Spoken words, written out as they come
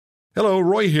Hello,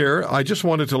 Roy here. I just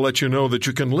wanted to let you know that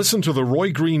you can listen to The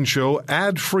Roy Green Show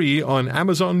ad-free on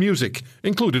Amazon Music,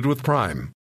 included with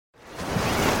Prime.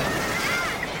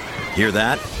 Hear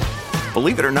that?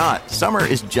 Believe it or not, summer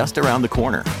is just around the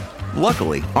corner.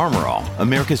 Luckily, Armor All,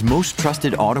 America's most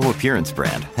trusted auto appearance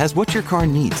brand, has what your car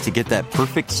needs to get that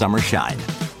perfect summer shine.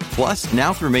 Plus,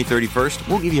 now through May 31st,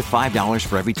 we'll give you $5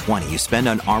 for every $20 you spend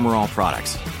on Armor All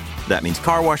products. That means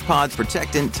car wash pods,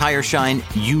 protectant, tire shine,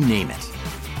 you name it.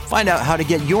 Find out how to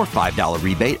get your $5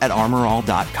 rebate at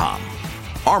armorall.com.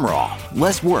 Armor All,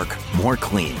 less work, more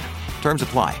clean. Terms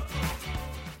apply.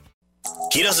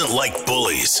 He doesn't like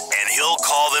bullies, and he'll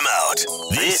call them out.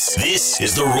 This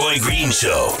is The Roy Green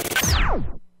Show.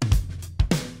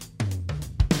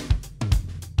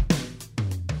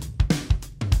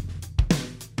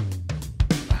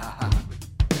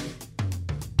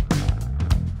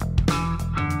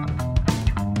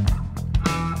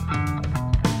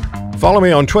 Follow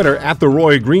me on Twitter at The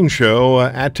Roy Green Show.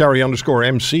 At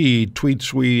Terry_MC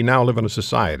tweets, we now live in a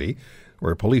society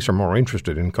where police are more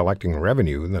interested in collecting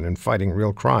revenue than in fighting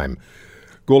real crime.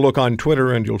 Go look on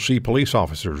Twitter and you'll see police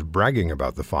officers bragging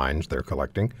about the fines they're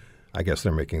collecting. I guess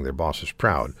they're making their bosses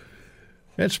proud.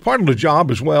 It's part of the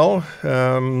job as well.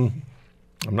 I'm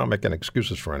not making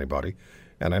excuses for anybody.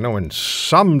 And I know in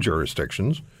some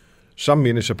jurisdictions, some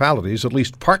municipalities, at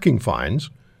least parking fines,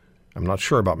 I'm not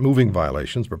sure about moving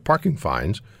violations, but parking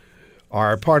fines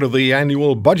are part of the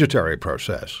annual budgetary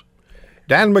process.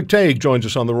 Dan McTague joins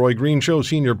us on The Roy Green Show,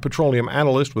 senior petroleum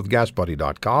analyst with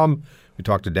GasBuddy.com. We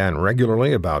talk to Dan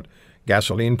regularly about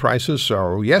gasoline prices.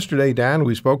 So yesterday, Dan,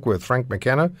 we spoke with Frank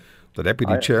McKenna, the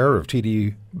deputy chair of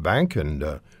TD Bank, and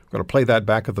we're going to play that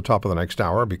back at the top of the next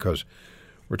hour because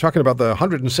we're talking about the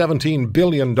 $117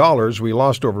 billion we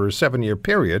lost over a 7-year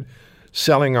period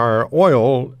selling our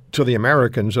oil to the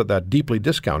Americans at that deeply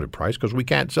discounted price because we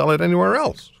can't sell it anywhere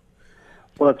else.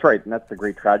 Well, that's right, and that's the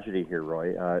great tragedy here,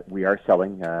 Roy. We are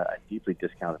selling at deeply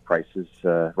discounted prices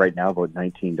right now, about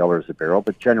 $19 a barrel,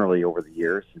 but generally over the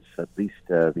years, since at least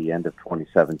the end of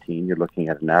 2017, you're looking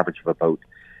at an average of about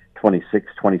 $26,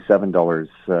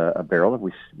 $27 a barrel. If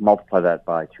we multiply that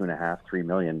by 2.5, 3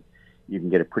 million, you can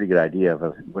get a pretty good idea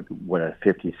of what a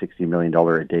 $50, $60 million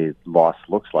a day loss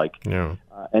looks like. Yeah.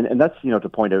 And that's, to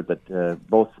point out that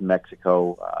both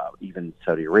Mexico, even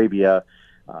Saudi Arabia,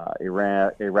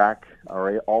 Iran, Iraq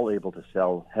are all able to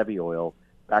sell heavy oil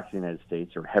back to the United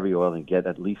States, or heavy oil, and get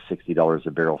at least $60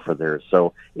 a barrel for theirs.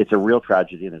 So it's a real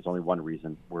tragedy, and there's only one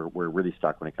reason we're really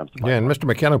stuck when it comes to. Yeah, and Mr.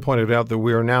 McKenna pointed out that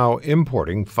we are now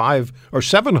importing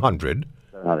 700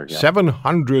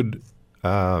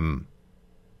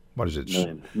 what is it?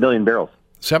 Million barrels.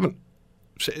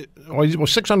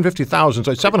 650,000,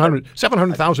 so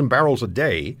 700,000 barrels a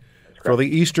day for the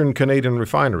Eastern Canadian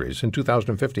refineries. In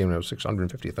 2015, it was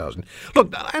 650,000.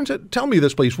 Look, tell me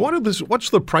this, please. What's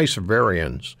the price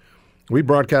variance? We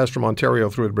broadcast from Ontario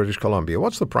through to British Columbia.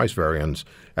 What's the price variance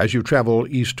as you travel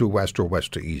east to west or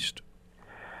west to east?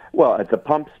 Well, at the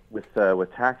pumps with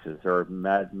taxes, there are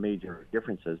major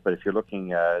differences. But if you're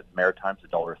looking at Maritimes,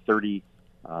 $1.30,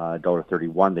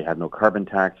 $1.31. They have no carbon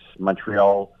tax.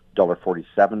 Montreal,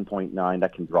 $1.47.9.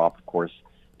 That can drop, of course,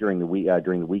 during the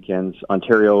weekends.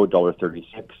 Ontario, $1.36,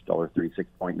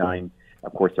 $1.36.9.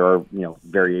 Of course, there are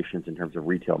variations in terms of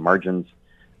retail margins.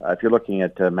 If you're looking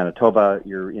at Manitoba,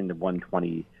 you're in the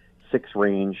 126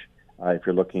 range. If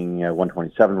you're looking at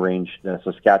 127 range,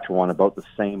 Saskatchewan about the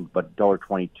same, but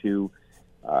 $1.22.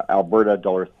 Alberta,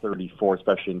 $1.34,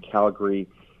 especially in Calgary.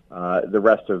 The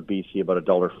rest of BC about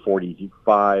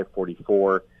 $1.45,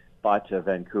 44, but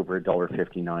Vancouver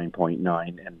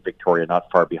 $1.59.9, and Victoria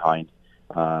not far behind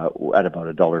at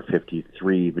about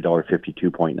 $1.53,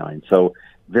 $1.52.9. So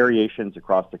variations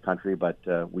across the country, but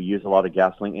we use a lot of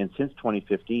gasoline. And since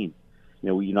 2015,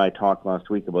 you and I talked last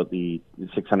week about the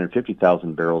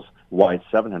 650,000 barrels, why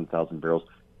 700,000 barrels.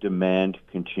 Demand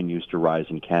continues to rise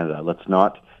in Canada. Let's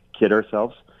not kid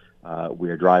ourselves. We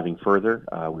are driving further.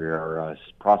 We are a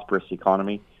prosperous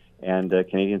economy, and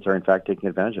Canadians are, in fact, taking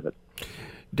advantage of it.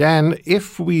 Dan,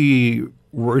 if we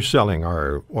were selling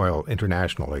our oil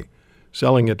internationally,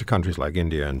 selling it to countries like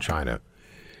India and China,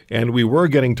 and we were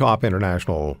getting top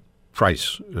international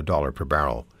price, $1 per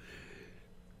barrel,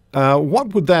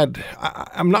 what would that?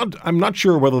 I'm not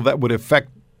sure whether that would affect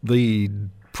the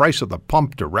price of the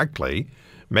pump directly.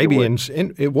 Maybe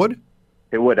it would.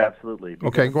 It would, absolutely.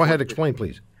 Okay, go ahead. Explain,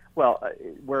 please. Well,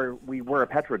 we were a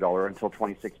petrodollar until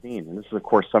 2016, and this is, of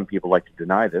course, some people like to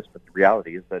deny this, but the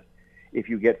reality is that if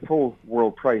you get full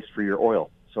world price for your oil,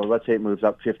 so let's say it moves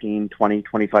up $15, $20,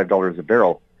 $25 a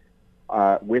barrel,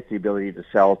 with the ability to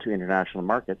sell to international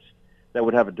markets, that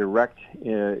would have a direct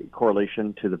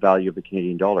correlation to the value of the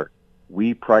Canadian dollar.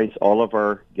 we price all of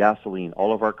our gasoline,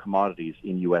 all of our commodities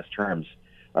in U.S. terms.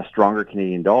 A stronger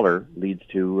Canadian dollar leads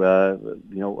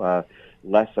to,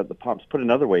 less at the pumps. Put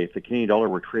another way, if the Canadian dollar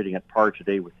were trading at par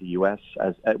today with the U.S.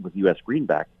 with U.S.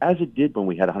 greenback, as it did when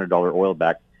we had $100 oil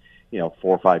back, 4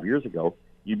 or 5 years ago,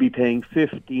 you'd be paying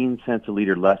 15 cents a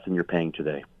liter less than you're paying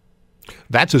today.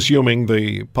 That's assuming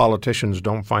the politicians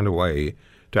don't find a way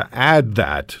to add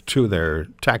that to their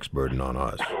tax burden on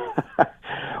us.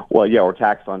 Well, yeah, or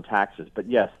tax on taxes. But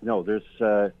yes, no, there's...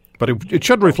 but it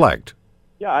should reflect.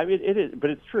 Yeah, I mean, it is, but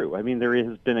it's true. I mean, there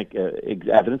has been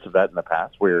evidence of that in the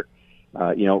past where,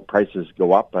 prices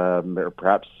go up, or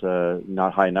perhaps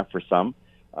not high enough for some.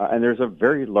 And there's a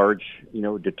very large,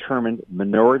 determined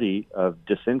minority of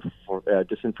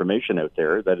disinformation out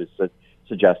there that is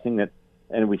suggesting that,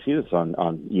 and we see this on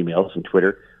emails and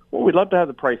Twitter, well, we'd love to have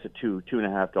the price at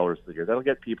 $2.50 a liter. That'll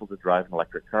get people to drive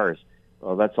electric cars.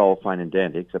 Well, that's all fine and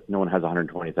dandy, except no one has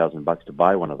 $120,000 to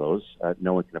buy one of those.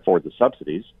 No one can afford the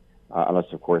subsidies,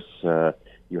 unless, of course,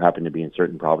 you happen to be in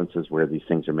certain provinces where these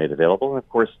things are made available. And, of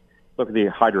course, look at the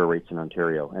hydro rates in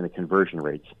Ontario and the conversion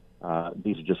rates.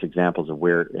 These are just examples of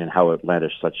where and how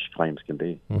outlandish such claims can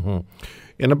be. Mm-hmm.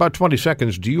 In about 20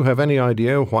 seconds, do you have any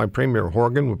idea why Premier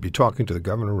Horgan would be talking to the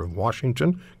governor of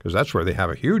Washington? Because that's where they have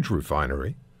a huge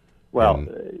refinery. Well,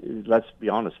 let's be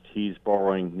honest. He's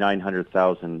borrowing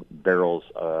 900,000 barrels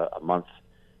a month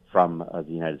from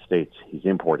the United States. He's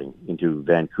importing into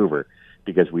Vancouver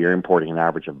because we are importing an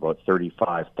average of about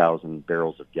 35,000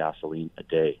 barrels of gasoline a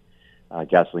day,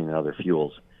 gasoline and other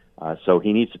fuels. So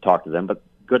he needs to talk to them, but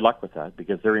good luck with that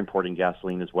because they're importing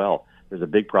gasoline as well. There's a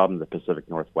big problem in the Pacific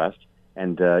Northwest,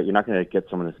 and you're not going to get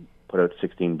someone to put out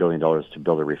 $16 billion to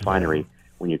build a refinery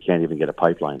when you can't even get a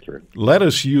pipeline through. Let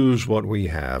us use what we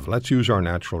have. Let's use our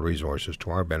natural resources to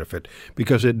our benefit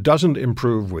because it doesn't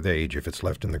improve with age if it's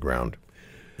left in the ground.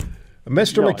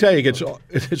 Mr. McTague,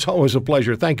 it's always a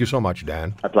pleasure. Thank you so much,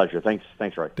 Dan. A pleasure. Thanks,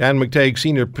 Roy. Dan McTague,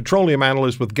 Senior Petroleum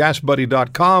Analyst with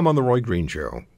GasBuddy.com on The Roy Green Show.